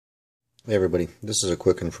Hey everybody, this is a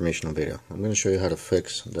quick informational video. I'm going to show you how to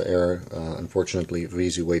fix the error, unfortunately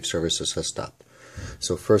VZWAVSERVICE has stopped.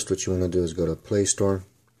 So first what you want to do is go to Play Store,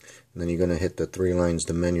 and then you're going to hit the three lines,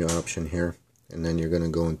 the menu option here, and then you're going to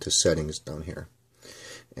go into settings down here.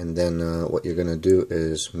 And then what you're going to do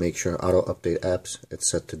is make sure auto update apps,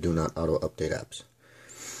 it's set to do not auto update apps.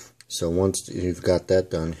 So once you've got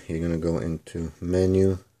that done, you're going to go into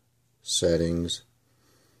menu, settings.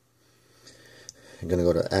 You're going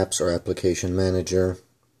to go to Apps or Application Manager.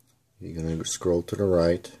 You're going to scroll to the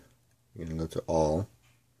right. You're going to go to All.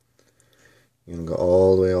 You're going to go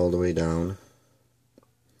all the way down.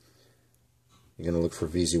 You're going to look for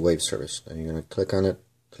VZWAVSERVICE. Then you're going to click on it,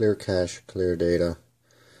 Clear Cache, Clear Data,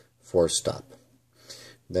 Force Stop.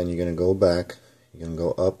 Then you're going to go back. You're going to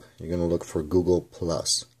go up. You're going to look for Google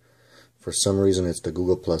Plus. For some reason, it's the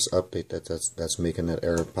Google Plus update that's making that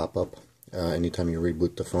error pop up anytime you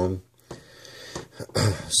reboot the phone.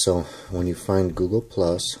 So when you find Google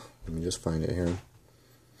Plus, let me just find it here.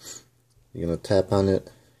 You're going to tap on it.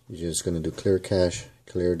 You're just going to do Clear Cache,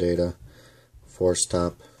 Clear Data, Force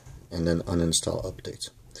Stop, and then uninstall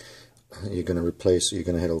updates. You're going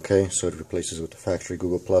to hit OK, so it replaces with the factory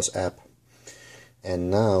Google Plus app.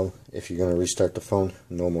 And now, if you're going to restart the phone,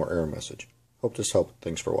 no more error message. Hope this helped.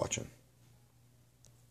 Thanks for watching.